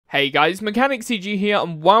Hey guys, Mechanic CG here,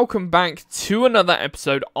 and welcome back to another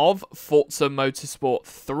episode of Forza Motorsport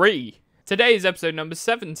 3. Today is episode number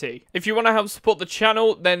 70. If you want to help support the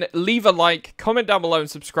channel, then leave a like, comment down below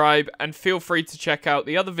and subscribe, and feel free to check out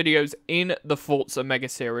the other videos in the Forza Mega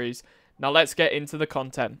Series. Now let's get into the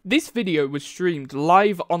content. This video was streamed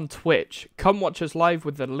live on Twitch. Come watch us live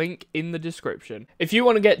with the link in the description. If you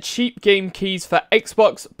want to get cheap game keys for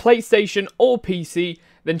Xbox, PlayStation, or PC,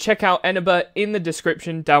 then check out Eneba in the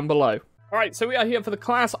description down below. Alright, so we are here for the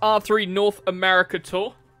Class R3 North America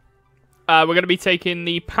Tour. We're going to be taking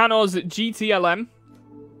the Panos GTLM.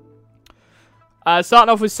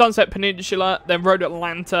 Starting off with Sunset Peninsula, then Road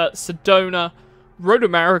Atlanta, Sedona, Road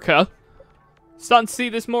America. Starting to see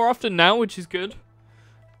this more often now, which is good.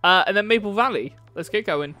 And then Maple Valley. Let's get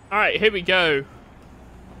going. Alright, here we go.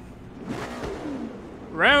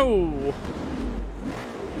 Row.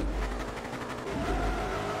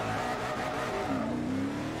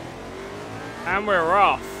 And we're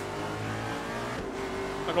off.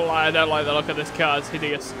 Not gonna lie, I don't like the look of this car. It's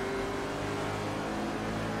hideous.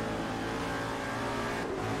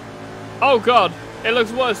 Oh god, it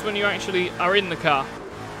looks worse when you actually are in the car.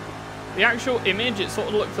 The actual image, it sort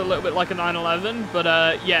of looks a little bit like a 911, but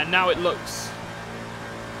yeah, now it looks...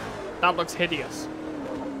 That looks hideous.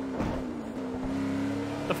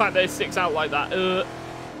 The fact that it sticks out like that.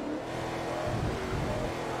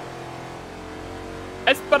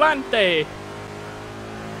 Esperante!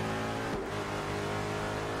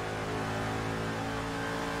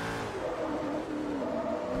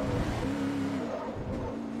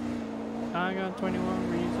 I got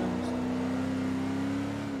 21 reasons.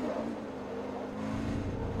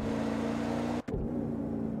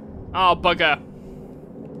 Oh, bugger.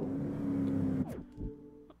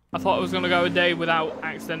 I thought I was going to go a day without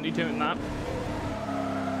accidentally doing that.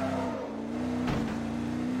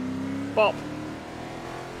 Bop.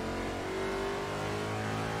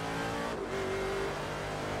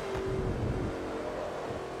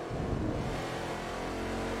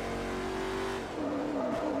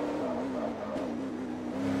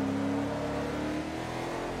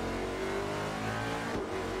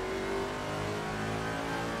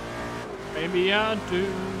 Maybe I do.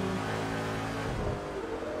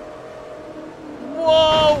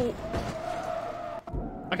 Whoa!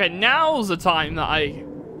 Okay, now's the time that I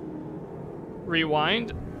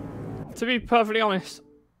rewind. To be perfectly honest,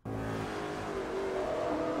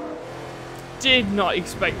 did not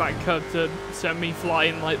expect that curve to send me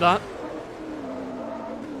flying like that.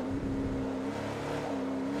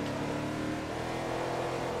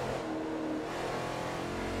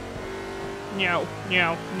 Meow,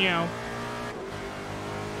 meow, meow.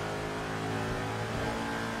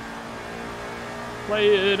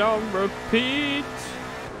 Play it on repeat.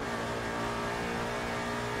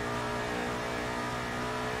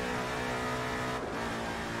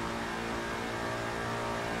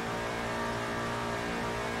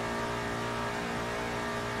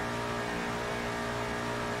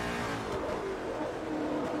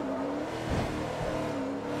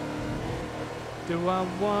 Do I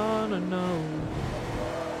wanna know?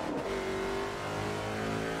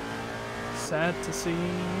 Sad to see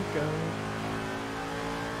you go.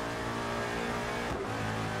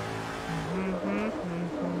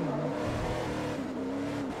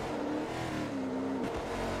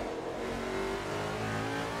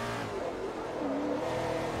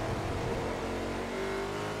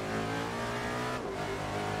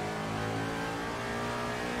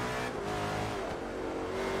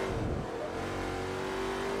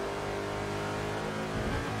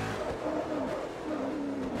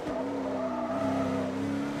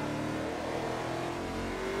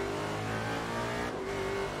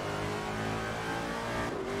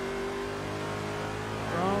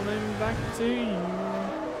 Back to you.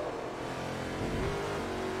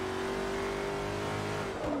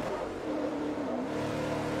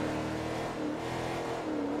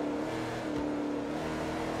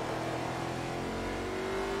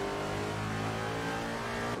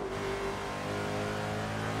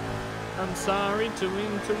 I'm sorry to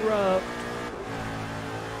interrupt.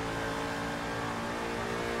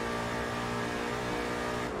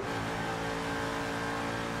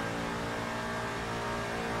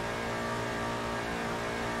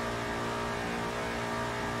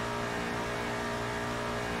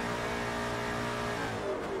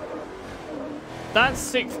 That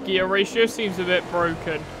 6th gear ratio seems a bit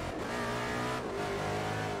broken.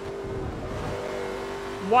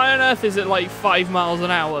 Why on earth is it like 5 miles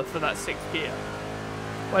an hour for that 6th gear?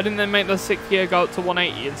 Why didn't they make the 6th gear go up to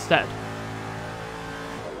 180 instead?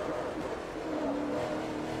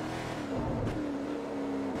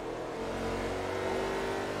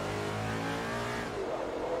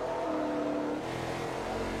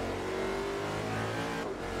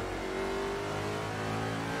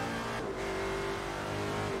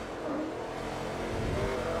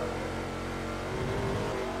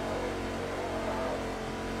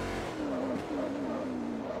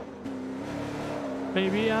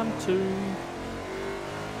 Maybe I'm too.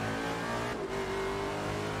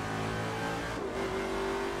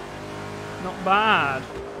 Not bad.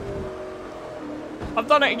 I've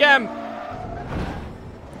done it again.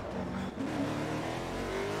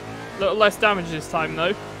 A little less damage this time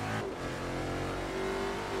though.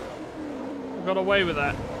 I got away with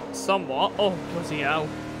that. Somewhat. Oh, bloody hell.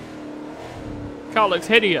 Car looks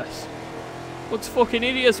hideous. Looks fucking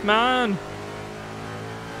hideous, man.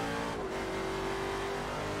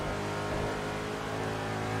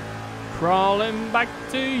 Crawling back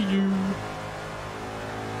to you.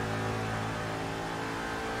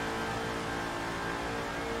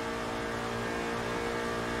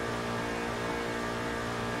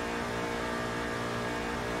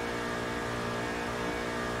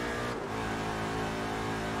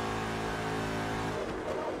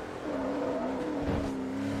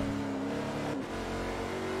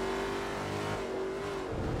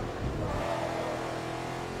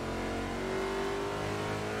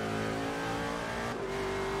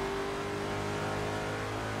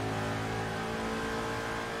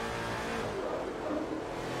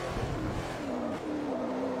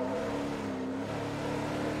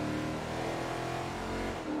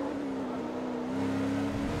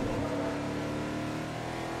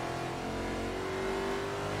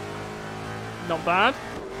 Not bad.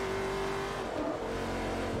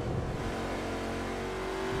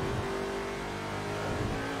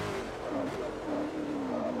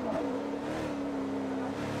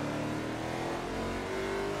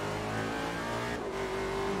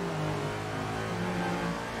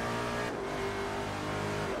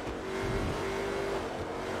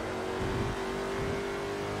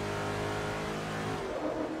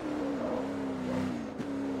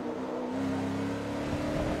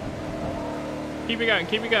 Keep it going,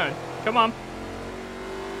 keep it going. Come on.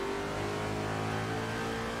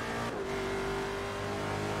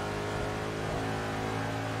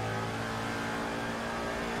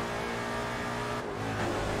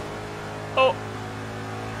 Oh.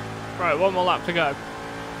 Right, one more lap to go.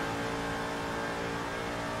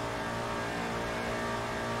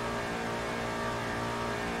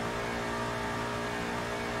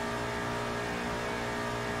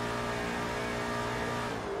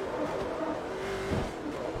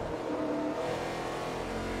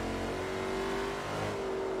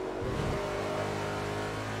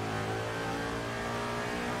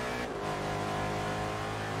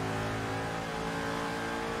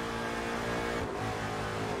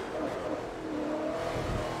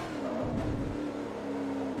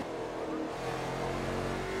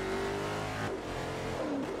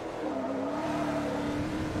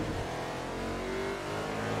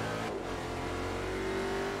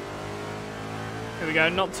 Here we go,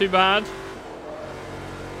 not too bad.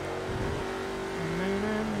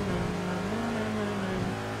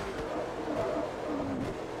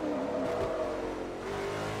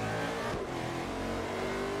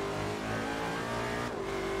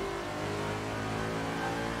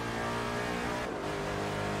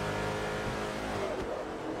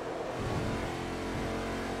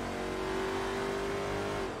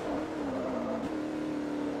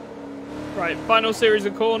 Right, final series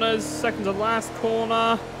of corners, second to last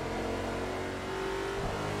corner.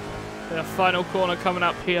 The final corner coming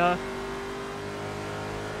up here.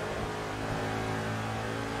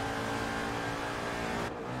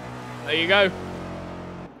 There you go.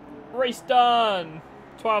 Race done.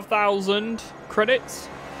 12,000 credits.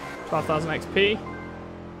 12,000 XP.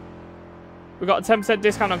 We got a 10%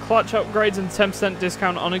 discount on clutch upgrades and 10%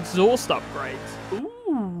 discount on exhaust upgrades.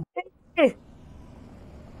 Ooh.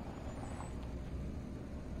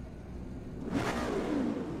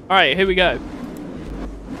 Alright, here we go.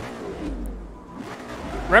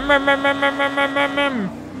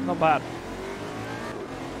 Not bad.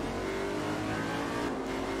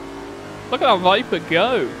 Look at that Viper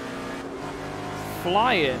go.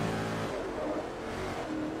 Flying.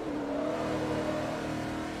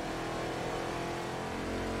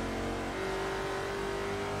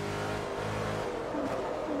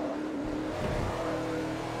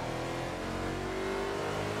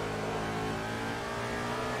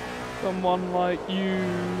 Someone like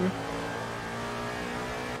you.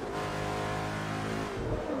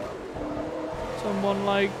 Someone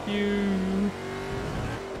like you.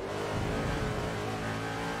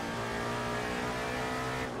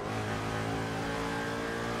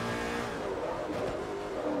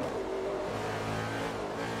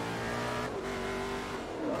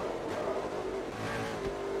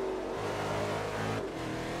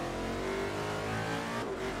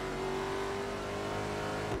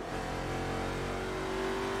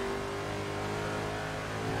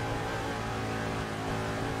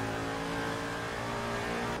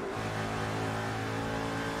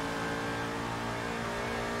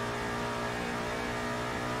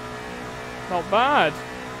 Not bad.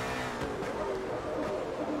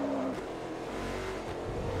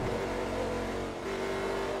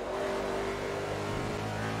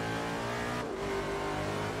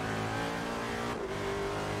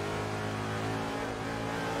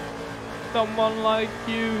 Someone like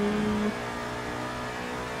you.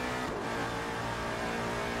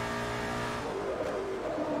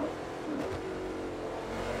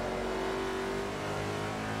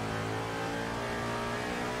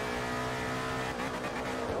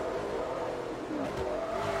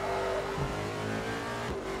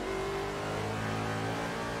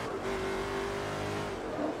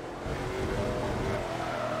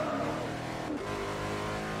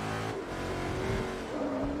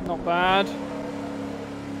 Not bad.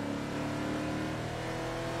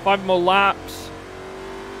 5 more laps.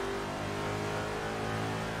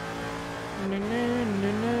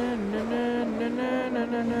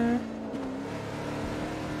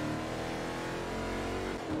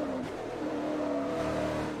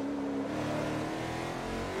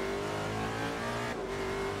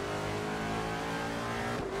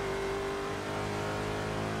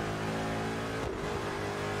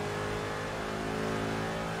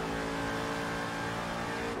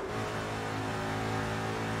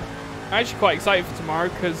 I'm actually quite excited for tomorrow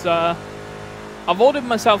because I've ordered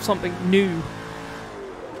myself something new.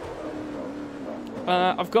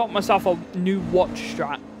 I've got myself a new watch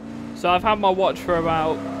strap. So I've had my watch for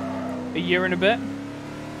about a year and a bit.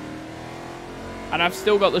 And I've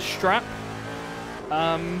still got the strap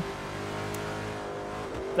that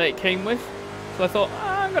it came with. So I thought,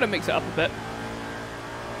 I'm going to mix it up a bit.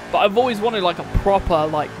 But I've always wanted like a proper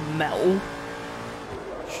like metal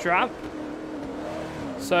strap.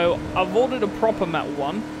 So I've ordered a proper metal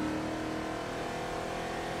one.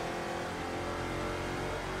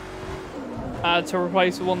 To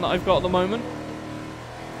replace the one that I've got at the moment.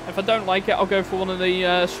 If I don't like it, I'll go for one of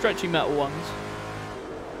the stretchy metal ones.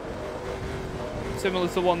 Similar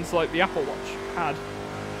to ones like the Apple Watch had.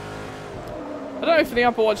 I don't know if the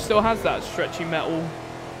Apple Watch still has that stretchy metal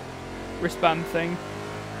wristband thing.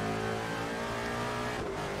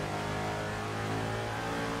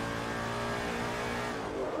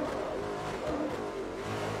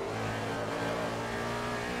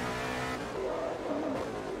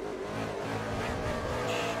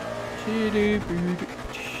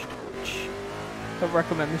 Don't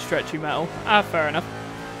recommend the stretchy metal. Ah, fair enough.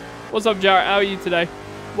 What's up, Jarrett? How are you today?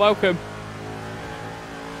 Welcome.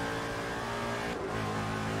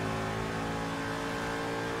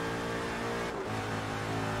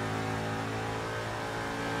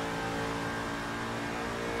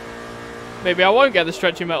 Maybe I won't get the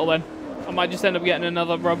stretchy metal then. I might just end up getting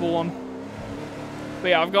another rubber one. But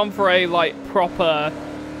yeah, I've gone for a like proper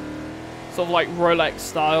sort of like Rolex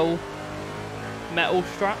style metal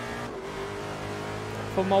strap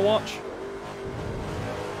for my watch.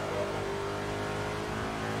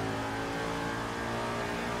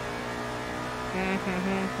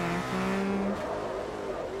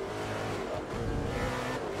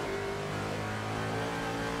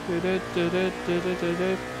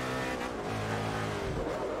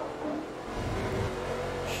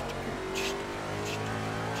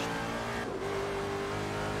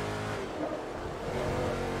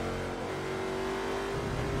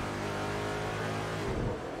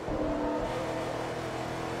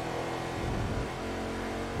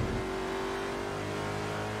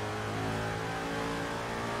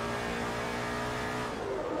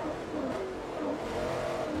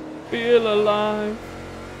 Feel alive.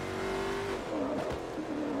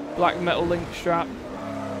 Black metal link strap.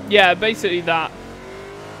 Yeah, basically that.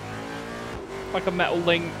 Like a metal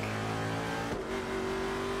link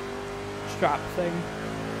strap thing.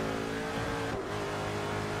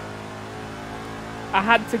 I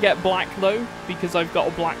had to get black though, because I've got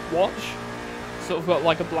a black watch. Sort of got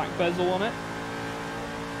like a black bezel on it.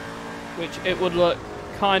 Which it would look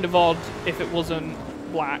kind of odd if it wasn't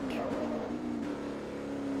black.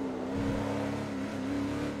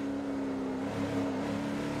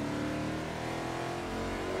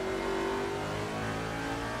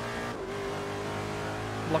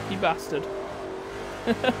 Lucky bastard.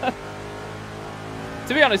 To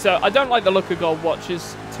be honest though, I don't like the look of gold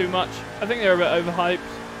watches too much. I think they're a bit overhyped.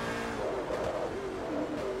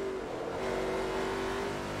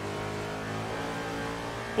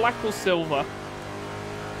 Black or silver?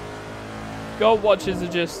 Gold watches are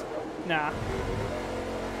just... nah.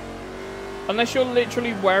 Unless you're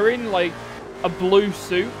literally wearing like a blue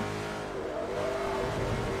suit.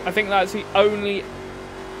 I think that's the only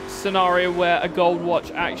scenario where a gold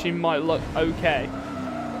watch actually might look okay.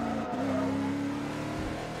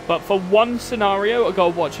 But for one scenario, a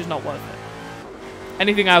gold watch is not worth it.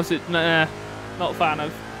 Anything else, nah, not a fan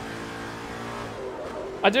of.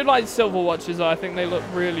 I do like silver watches though. I think they look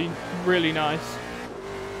really, really nice.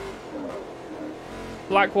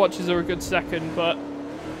 Black watches are a good second, but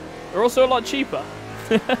they're also a lot cheaper.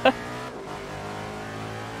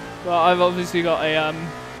 Well, I've obviously got a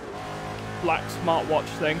black smartwatch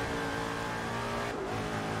thing.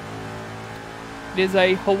 It is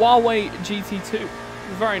a Huawei GT2.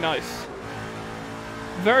 Very nice.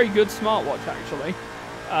 Very good smartwatch, actually.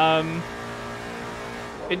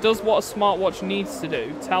 It does what a smartwatch needs to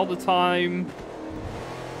do. Tell the time.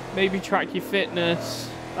 Maybe track your fitness.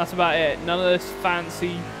 That's about it. None of this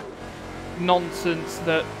fancy nonsense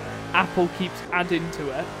that Apple keeps adding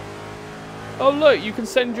to it. Oh look, you can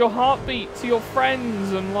send your heartbeat to your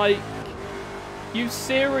friends and like use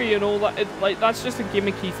Siri and all that. Like that's just a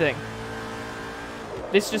gimmicky thing.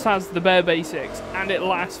 This just has the bare basics and it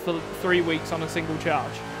lasts for 3 weeks on a single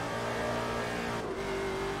charge.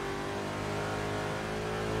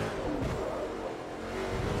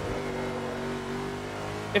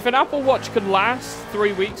 If an Apple Watch could last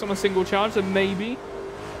 3 weeks on a single charge, then maybe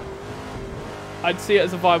I'd see it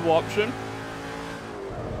as a viable option.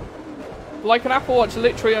 Like an Apple Watch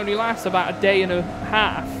literally only lasts about a day and a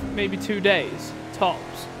half, maybe 2 days,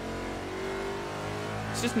 tops.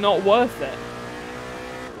 It's just not worth it.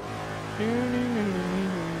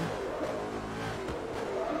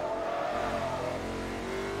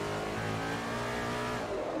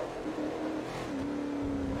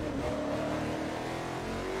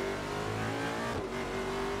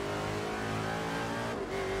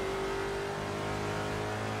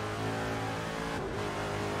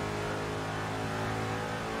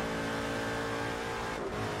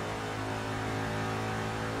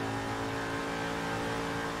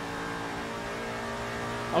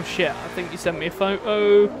 Oh shit, I think you sent me a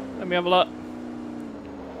photo. Let me have a look.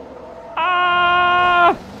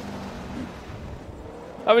 Ah!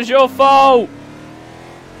 That was your fault!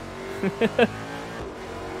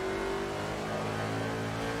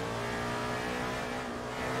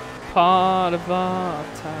 Part of our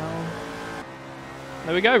town.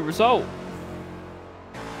 There we go, result.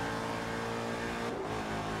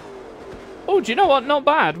 Oh, do you know what? Not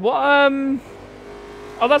bad. What,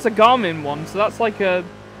 oh, that's a Garmin one, so that's like a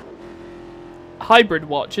hybrid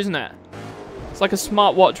watch, isn't it? It's like a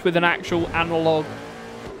smartwatch with an actual analog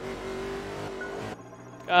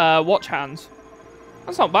watch hands.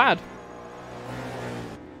 That's not bad.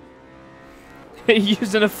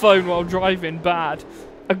 Using a phone while driving, bad.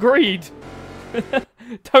 Agreed.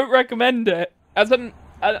 Don't recommend it. As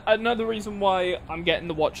another reason why I'm getting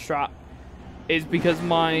the watch strap is because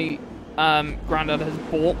my granddad has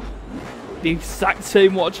bought the exact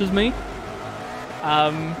same watch as me.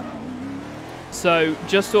 So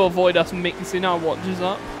just to avoid us mixing our watches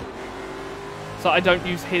up, so I don't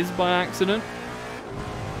use his by accident.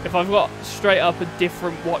 If I've got straight up a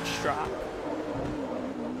different watch strap,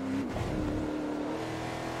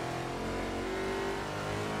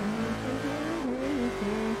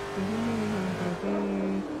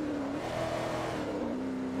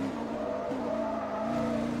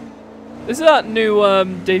 this is that new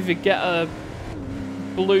David Guetta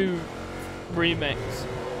Blue remix.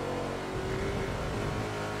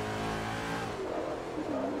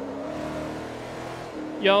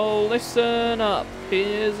 Yo, listen up,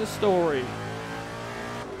 here's a story.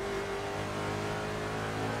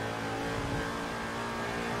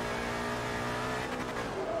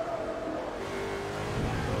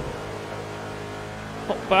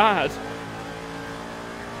 Not bad.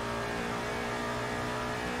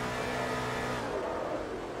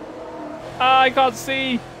 I can't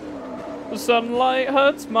see. The sunlight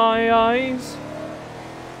hurts my eyes.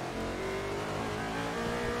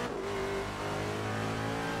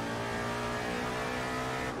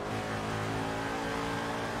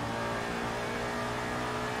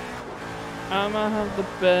 I'ma have the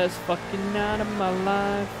best fucking night of my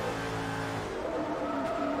life.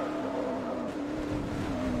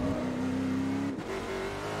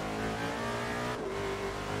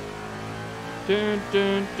 Dun,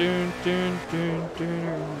 dun, dun, dun, dun,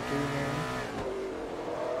 dun, dun.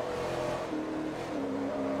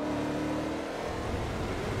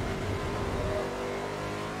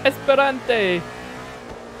 Esperante.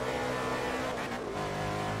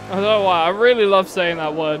 I don't know why, I really love saying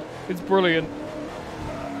that word. It's brilliant.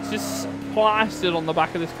 It's just plastered on the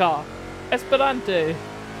back of this car. Esperante.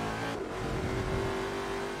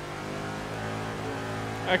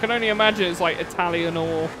 I can only imagine it's like Italian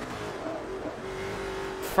or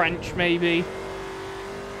French, maybe.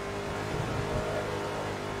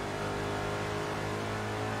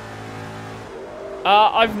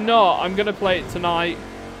 I've not. I'm going to play it tonight.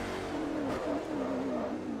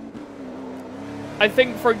 I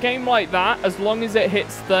think for a game like that, as long as it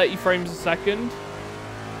hits 30 frames a second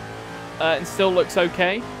and still looks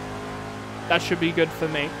okay, that should be good for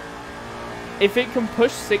me. If it can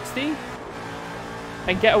push 60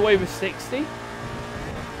 and get away with 60,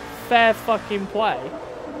 fair fucking play.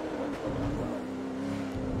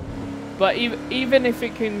 But even if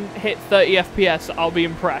it can hit 30 FPS, I'll be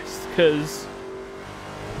impressed, because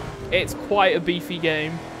it's quite a beefy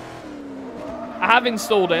game. I have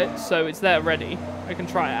installed it, so it's there ready. I can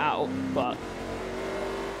try it out, but...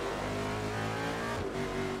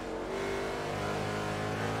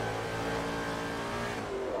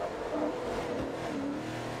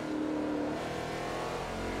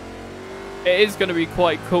 it is going to be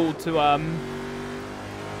quite cool to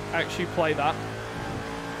actually play that.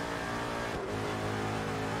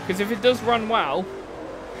 Because if it does run well,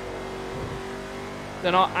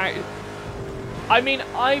 then I mean,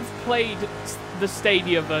 I've played the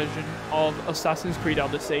Stadia version of Assassin's Creed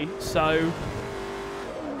Odyssey, so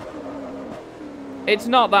it's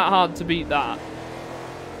not that hard to beat that.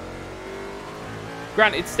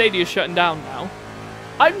 Granted, Stadia's shutting down now.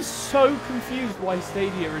 I'm so confused why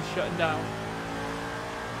Stadia is shutting down.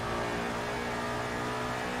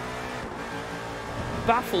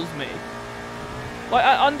 Baffles me. Like,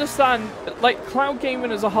 I understand, like, cloud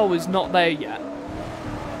gaming as a whole is not there yet.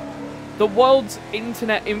 The world's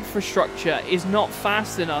internet infrastructure is not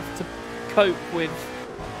fast enough to cope with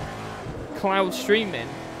cloud streaming.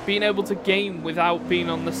 Being able to game without being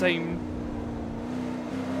on the same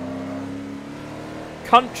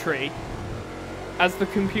country as the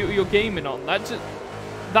computer you're gaming on.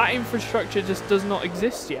 That infrastructure just does not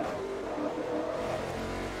exist yet.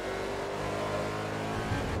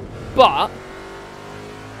 But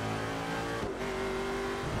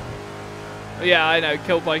yeah, I know,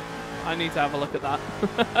 killed by... I need to have a look at that.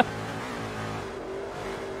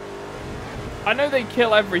 I know they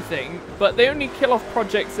kill everything, but they only kill off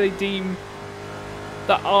projects they deem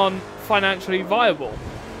that aren't financially viable.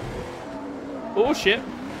 Oh shit.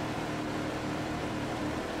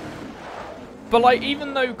 But like,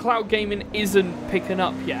 even though cloud gaming isn't picking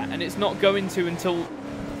up yet, and it's not going to until...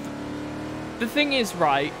 The thing is,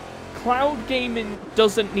 right, cloud gaming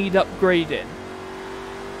doesn't need upgrading.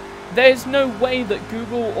 There's no way that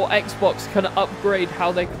Google or Xbox can upgrade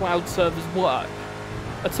how their cloud servers work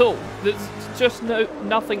at all. There's just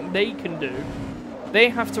nothing they can do. They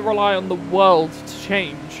have to rely on the world to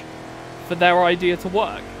change for their idea to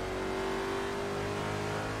work.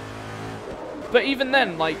 But even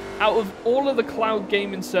then, like, out of all of the cloud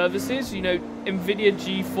gaming services, you know, Nvidia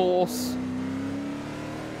GeForce,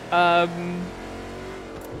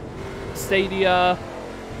 Stadia,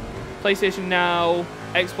 PlayStation Now,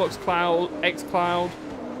 Xbox Cloud, xCloud.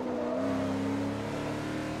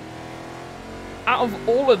 Out of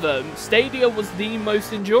all of them, Stadia was the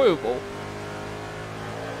most enjoyable.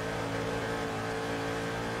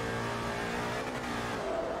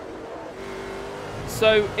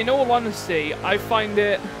 So, in all honesty, I find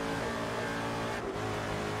it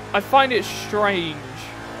strange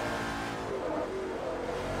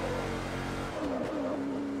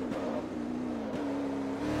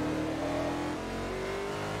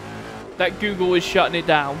that Google is shutting it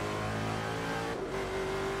down.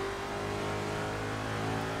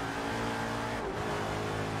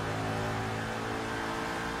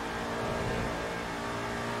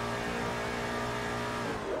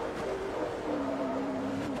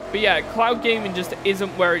 But yeah, cloud gaming just isn't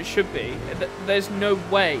where it should be. There's no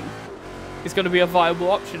way it's going to be a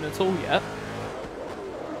viable option at all yet.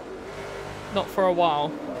 Not for a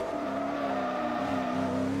while.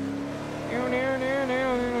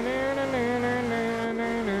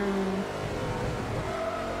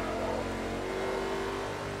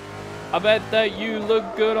 I bet that you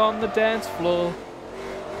look good on the dance floor.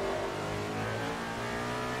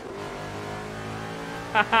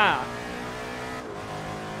 Haha.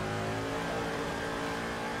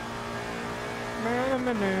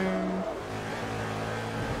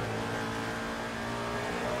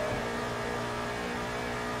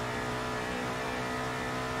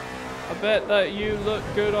 I bet that you look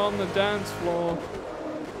good on the dance floor.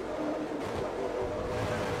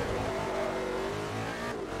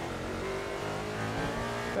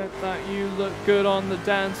 Bet that you look good on the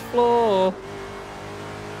dance floor.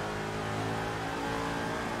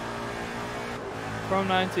 From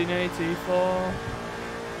 1984.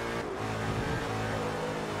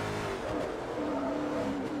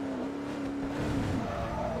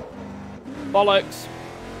 Bollocks.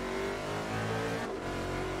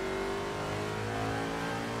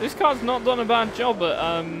 This car's not done a bad job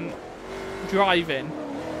at driving.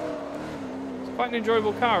 It's quite an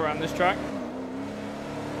enjoyable car around this track.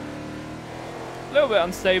 A little bit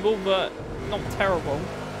unstable, but not terrible.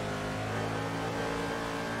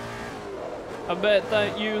 I bet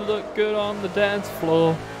that you look good on the dance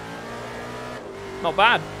floor. Not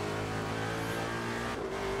bad.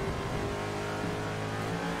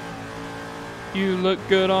 You look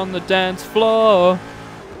good on the dance floor.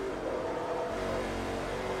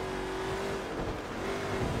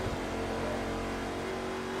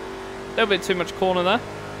 A little bit too much corner there.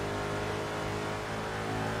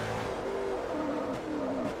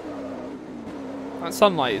 That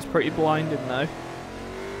sunlight is pretty blinding though.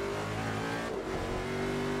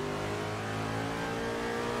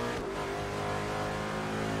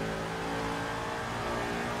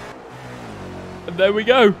 And there we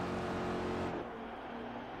go.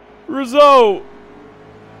 Result.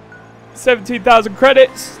 17,000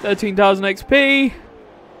 credits, 13,000 XP.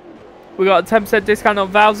 We got a 10% discount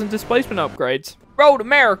on valves and displacement upgrades. Road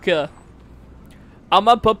America. I'm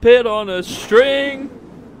a puppet on a string.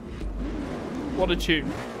 What a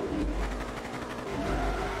tune.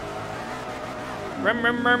 Rum,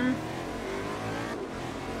 rum, rum.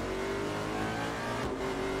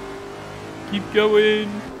 Keep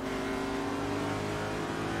going.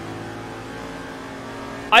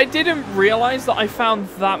 I didn't realize that I found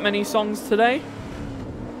that many songs today.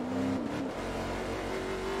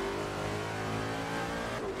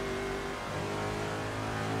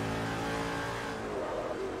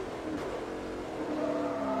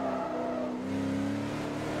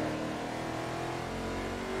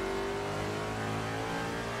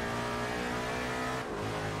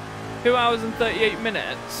 Two hours and 38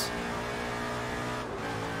 minutes.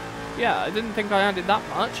 Yeah, I didn't think I added that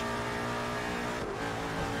much.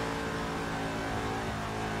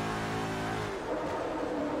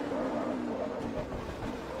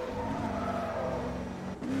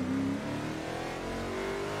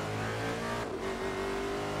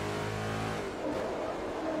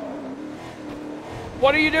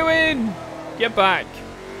 What are you doing? Get back.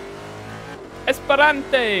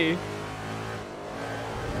 Esperante.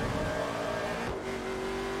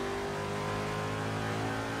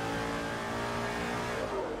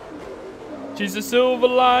 She's a silver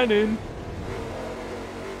lining.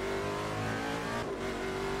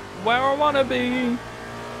 Where I wanna be.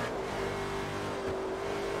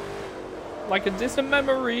 Like a distant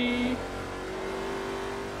memory.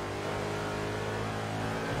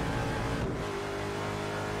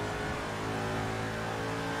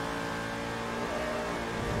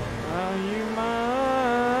 Are you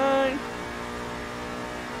mine?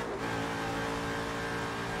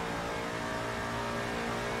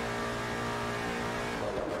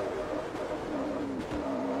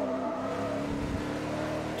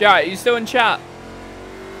 Jared, you still in chat?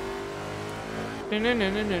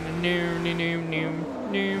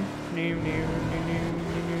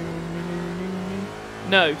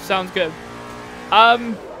 No, sounds good.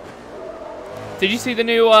 Did you see the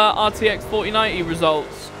new RTX 4090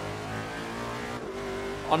 results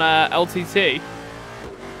on LTT?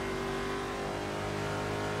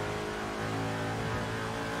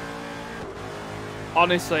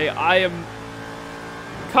 Honestly, I am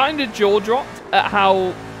kind of jaw-dropped at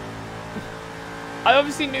how... I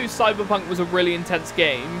obviously knew Cyberpunk was a really intense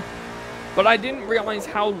game, but I didn't realize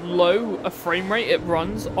how low a frame rate it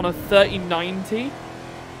runs on a 3090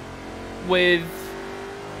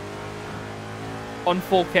 on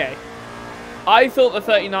 4K. I thought the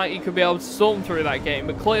 3090 could be able to storm through that game,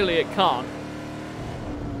 but clearly it can't.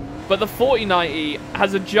 But the 4090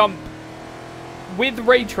 has a jump with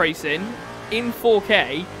ray tracing in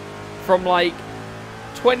 4K from like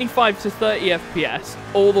 25 to 30 FPS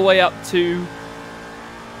all the way up to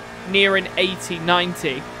nearing 80,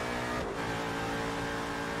 90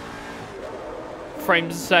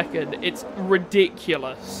 frames a second. It's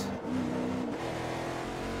ridiculous.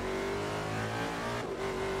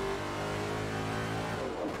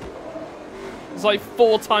 It's like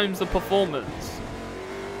 4 times the performance.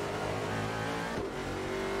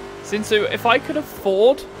 Sinsu, if I could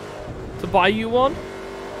afford to buy you one,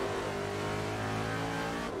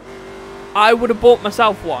 I would have bought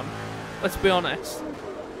myself one. Let's be honest.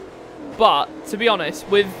 But, to be honest,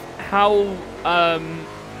 with how,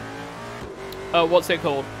 what's it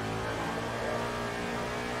called?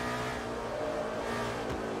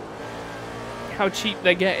 How cheap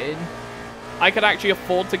they're getting, I could actually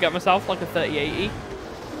afford to get myself like a 3080.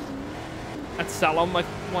 I'd sell on my,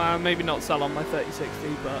 well, maybe not sell on my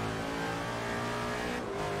 3060, but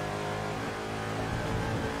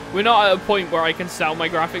we're not at a point where I can sell my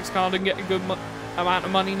graphics card and get a amount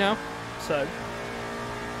of money now, so.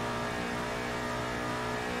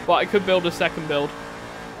 But I could build a second build.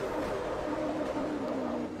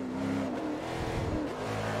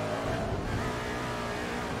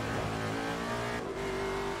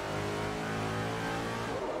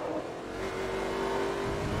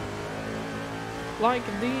 Like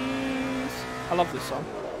these. I love this song.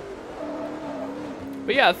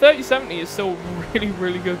 But yeah, 3070 is still really,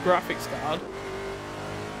 really good graphics card.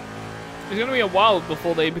 It's going to be a while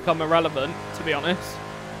before they become irrelevant, to be honest,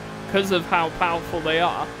 because of how powerful they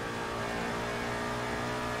are.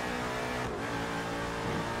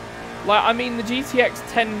 Like, I mean, the GTX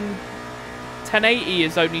 1080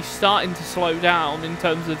 is only starting to slow down in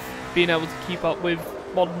terms of being able to keep up with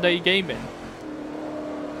modern day gaming.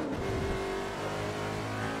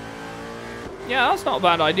 Yeah, that's not a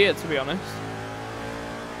bad idea, to be honest.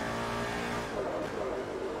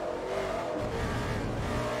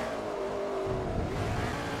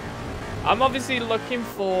 I'm obviously looking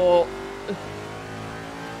for...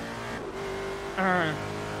 I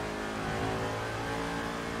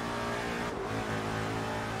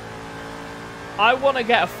want to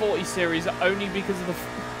get a 40 series only because of the...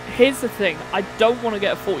 Here's the thing. I don't want to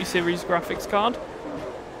get a 40 series graphics card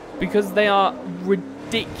because they are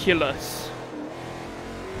ridiculous.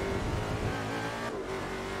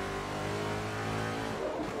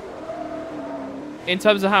 In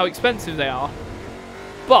terms of how expensive they are.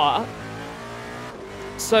 But,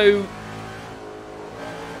 so,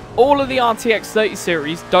 all of the RTX 30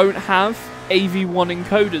 series don't have AV1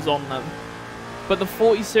 encoders on them. But the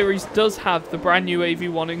 40 series does have the brand new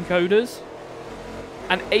AV1 encoders.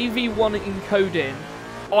 And AV1 encoding,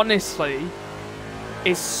 honestly,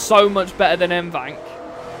 is so much better than NVENC.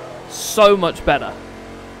 So much better.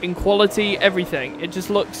 In quality, everything. It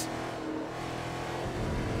just looks...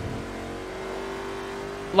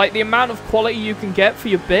 like, the amount of quality you can get for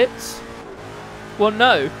your bits? Well,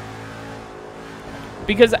 no.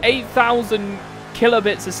 Because 8,000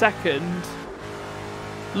 kilobits a second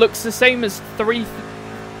looks the same as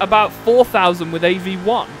about 4,000 with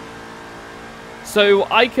AV1. So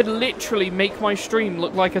I could literally make my stream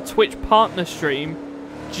look like a Twitch partner stream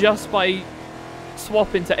just by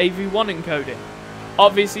swapping to AV1 encoding.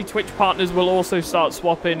 Obviously, Twitch partners will also start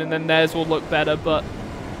swapping and then theirs will look better, but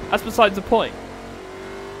that's besides the point.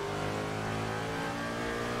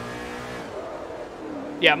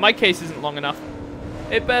 Yeah, my case isn't long enough.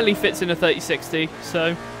 It barely fits in a 3060,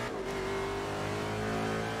 so...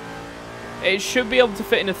 it should be able to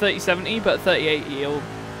fit in a 3070, but 3080 or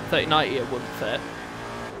 3090 it wouldn't fit.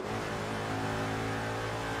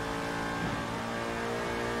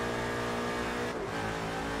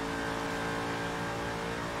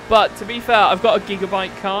 But, to be fair, I've got a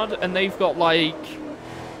Gigabyte card, and they've got, like,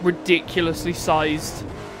 ridiculously sized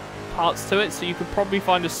parts to it, so you could probably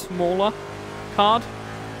find a smaller card.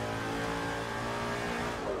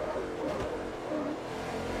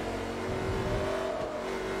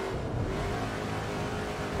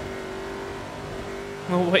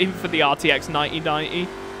 We're waiting for the RTX 9090.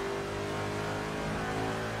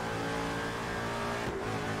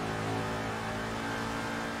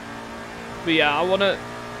 But yeah,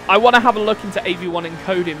 I wanna have a look into AV1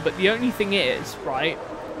 encoding, but the only thing is, right,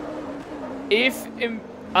 if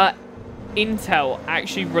Intel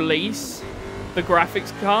actually release the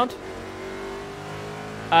graphics card,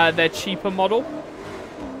 their cheaper model,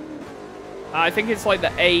 I think it's like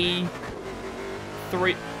the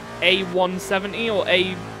A170 or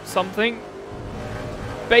A something.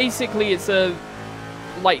 Basically, it's a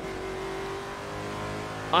like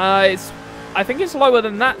I think it's lower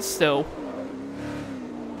than that still.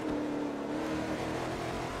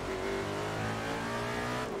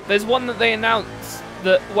 There's one that they announced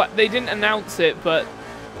that they didn't announce it, but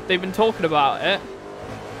they've been talking about it.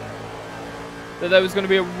 That there was going to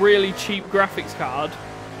be a really cheap graphics card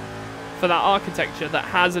for that architecture that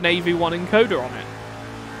has an AV1 encoder on it.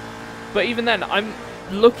 But even then, I'm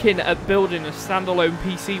looking at building a standalone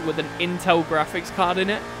PC with an Intel graphics card in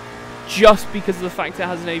it, just because of the fact it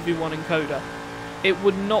has an AV1 encoder. It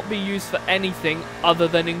would not be used for anything other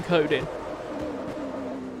than encoding.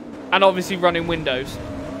 And obviously running Windows.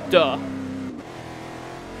 Duh.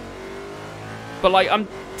 But like, I'm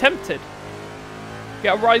tempted.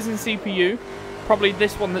 Get a Ryzen CPU, probably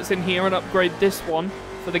this one that's in here, and upgrade this one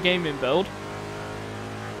for the gaming build.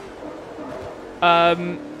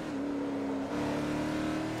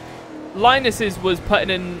 Linus's was putting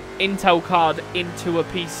an Intel card into a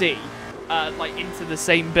PC, like into the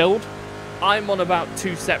same build. I'm on about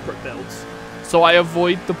 2 separate builds, so I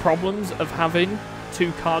avoid the problems of having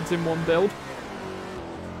 2 cards in one build.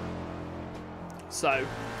 So,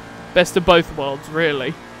 Best of both worlds,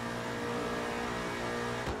 really.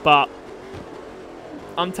 But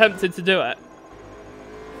I'm tempted to do it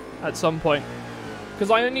at some point.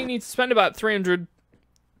 Because I only need to spend about 300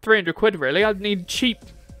 quid, really. I need cheap...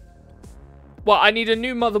 Well, I need a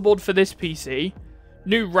new motherboard for this PC,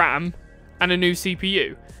 new RAM, and a new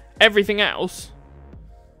CPU. Everything else,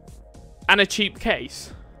 and a cheap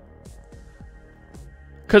case.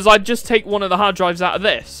 Because I'd just take one of the hard drives out of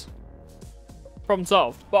this. Problem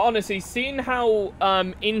solved. But honestly, seeing how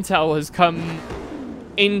Intel has come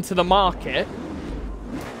into the market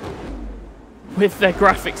with their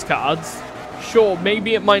graphics cards, sure,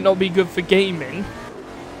 maybe it might not be good for gaming,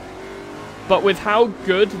 but with how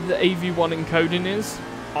good the AV1 encoding is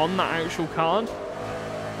on that actual card,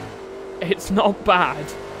 it's not bad.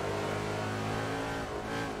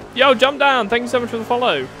 Yo, jump down. Thank you so much for the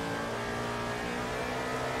follow.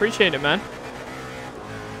 Appreciate it, man.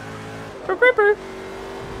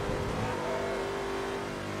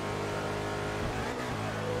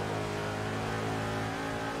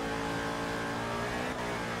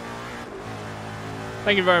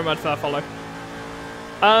 Thank you very much for that follow.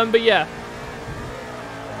 But yeah.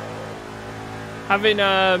 Having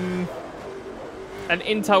an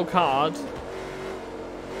Intel card.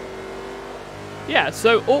 Yeah,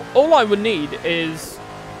 so all I would need is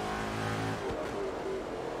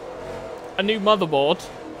a new motherboard,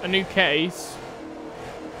 a new case.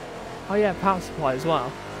 Oh yeah, power supply as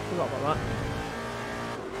well. Forgot about that.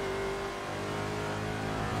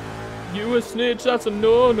 You a snitch, that's a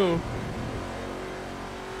no-no.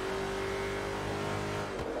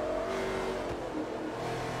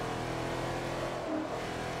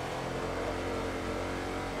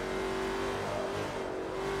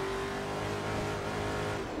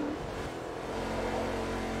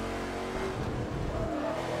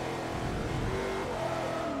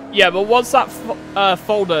 Yeah, but what's that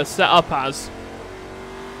folder set up as?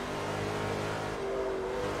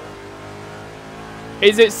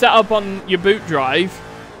 Is it set up on your boot drive?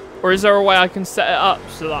 Or is there a way I can set it up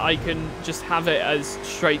so that I can just have it as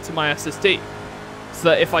straight to my SSD? So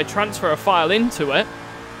that if I transfer a file into it,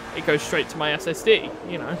 it goes straight to my SSD,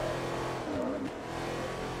 you know?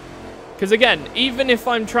 Because again, even if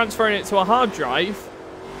I'm transferring it to a hard drive,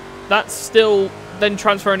 that's still then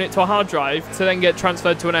transferring it to a hard drive to then get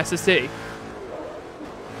transferred to an SSD.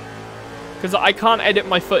 Because I can't edit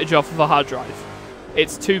my footage off of a hard drive.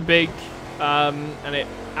 It's too big, and it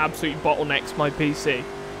absolutely bottlenecks my PC.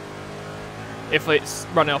 If it's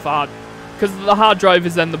running off a hard... Because the hard drive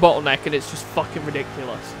is then the bottleneck, and it's just fucking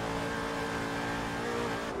ridiculous.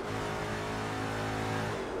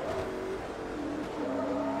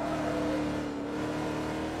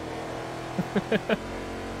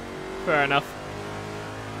 Fair enough.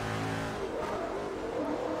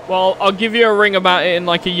 Well, I'll give you a ring about it in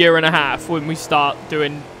like a year and a half when we start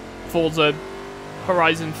doing Forza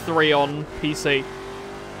Horizon 3 on PC.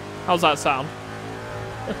 How's that sound?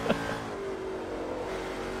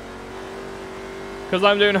 Because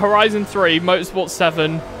I'm doing Horizon 3, Motorsport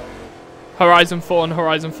 7, Horizon 4 and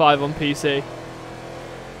Horizon 5 on PC.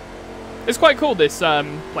 It's quite cool, this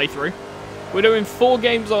playthrough. We're doing 4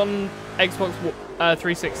 games on Xbox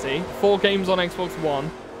 360, 4 games on Xbox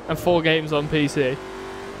One, and 4 games on PC.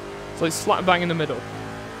 So it's slap bang in the middle.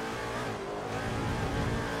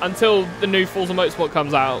 Until the new Forza Motorsport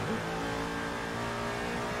comes out.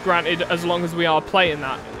 Granted, as long as we are playing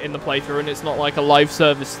that in the playthrough and it's not like a live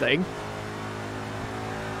service thing,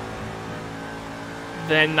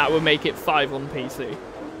 then that would make it 5 on PC.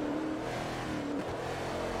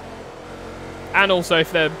 And also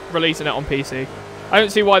if they're releasing it on PC. I don't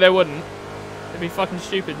see why they wouldn't. It'd be fucking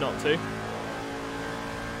stupid not to.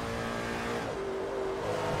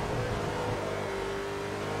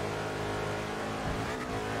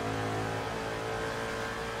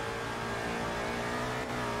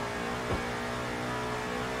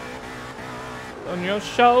 On your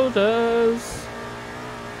shoulders,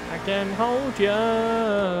 I can hold you.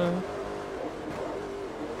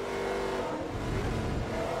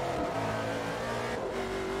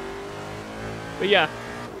 But yeah,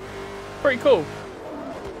 pretty cool.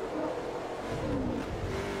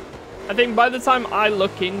 I think by the time I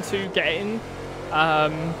look into getting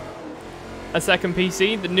a second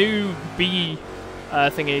PC, the new B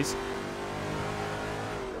thingies.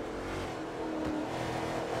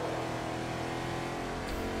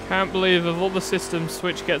 Can't believe of all the systems,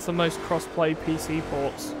 Switch gets the most cross-play PC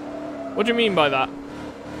ports. What do you mean by that?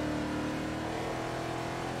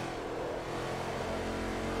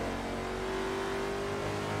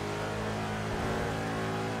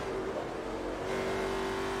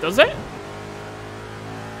 Does it?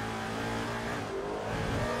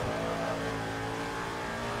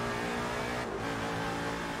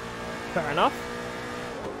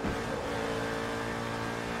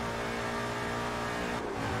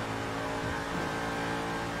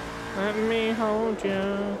 Let me hold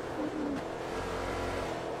you.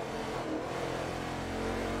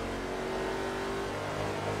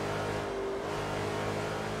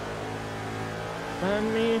 Let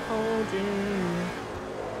me hold you.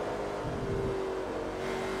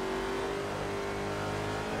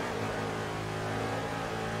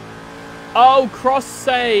 Oh, cross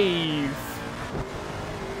save.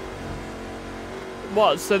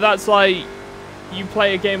 What? So that's like you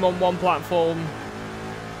play a game on one platform,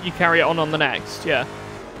 you carry it on the next. Yeah.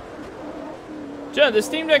 Do you know, the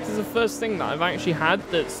Steam Deck is the first thing that I've actually had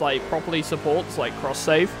that's like properly supports like cross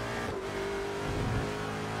save.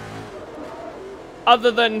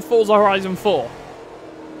 Other than Forza Horizon 4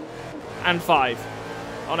 and 5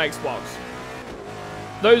 on Xbox.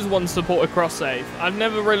 Those ones support a cross-save. I've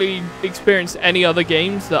never really experienced any other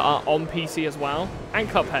games that are on PC as well. And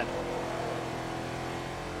Cuphead.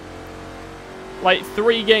 Like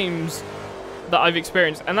 3 games that I've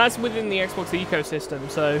experienced. And that's within the Xbox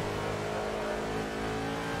ecosystem, so...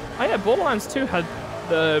 Oh yeah, Borderlands 2 had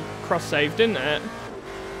the cross-save, didn't it?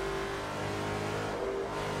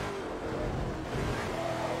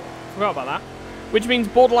 Forgot about that. Which means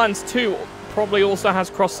Borderlands 2 probably also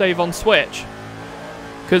has cross-save on Switch.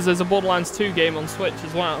 Because there's a Borderlands 2 game on Switch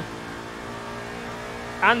as well.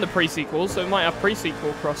 And the pre-sequel, so it might have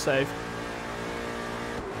pre-sequel cross-save.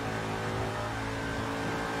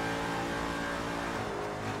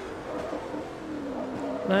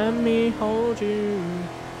 Let me hold you.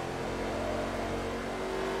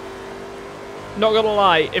 Not gonna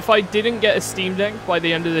lie, if I didn't get a Steam Deck by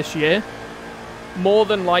the end of this year, more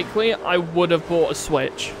than likely I would have bought a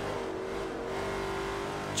Switch.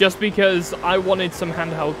 Just because I wanted some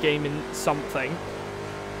handheld gaming something.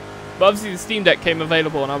 But obviously the Steam Deck came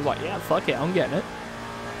available and I was like, yeah, fuck it, I'm getting it.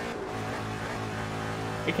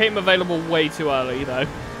 It came available way too early though,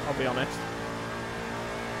 I'll be honest.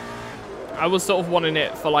 I was sort of wanting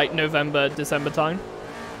it for like November, December time.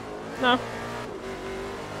 No.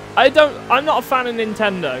 I'm not a fan of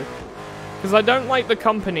Nintendo. Because I don't like the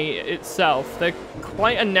company itself. They're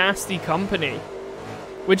quite a nasty company.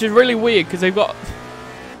 Which is really weird because they've got...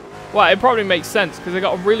 Well, it probably makes sense because they've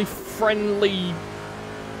got a really friendly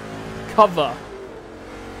cover.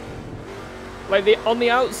 Like, on the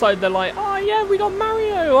outside, they're like, oh yeah, we got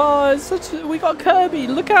Mario, oh, we got Kirby,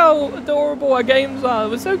 look how adorable our games are,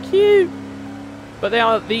 we're so cute. But they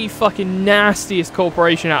are the fucking nastiest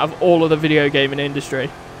corporation out of all of the video gaming industry.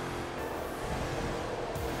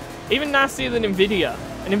 Even nastier than Nvidia.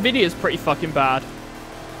 And Nvidia's pretty fucking bad.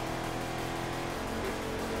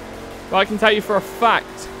 But I can tell you for a fact,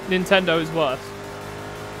 Nintendo is worse.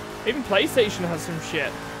 Even PlayStation has some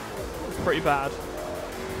shit. It's pretty bad.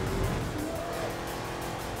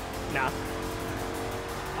 Nah.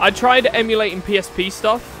 I tried emulating PSP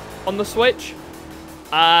stuff on the Switch.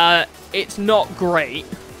 It's not great.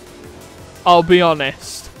 I'll be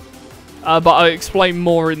honest. But I'll explain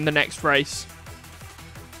more in the next race.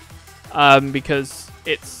 Because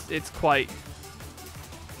it's quite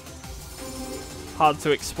hard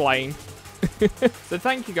to explain. So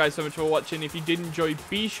thank you guys so much for watching. If you did enjoy,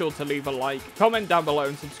 be sure to leave a like, comment down below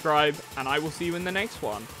and subscribe, and I will see you in the next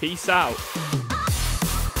one. Peace out.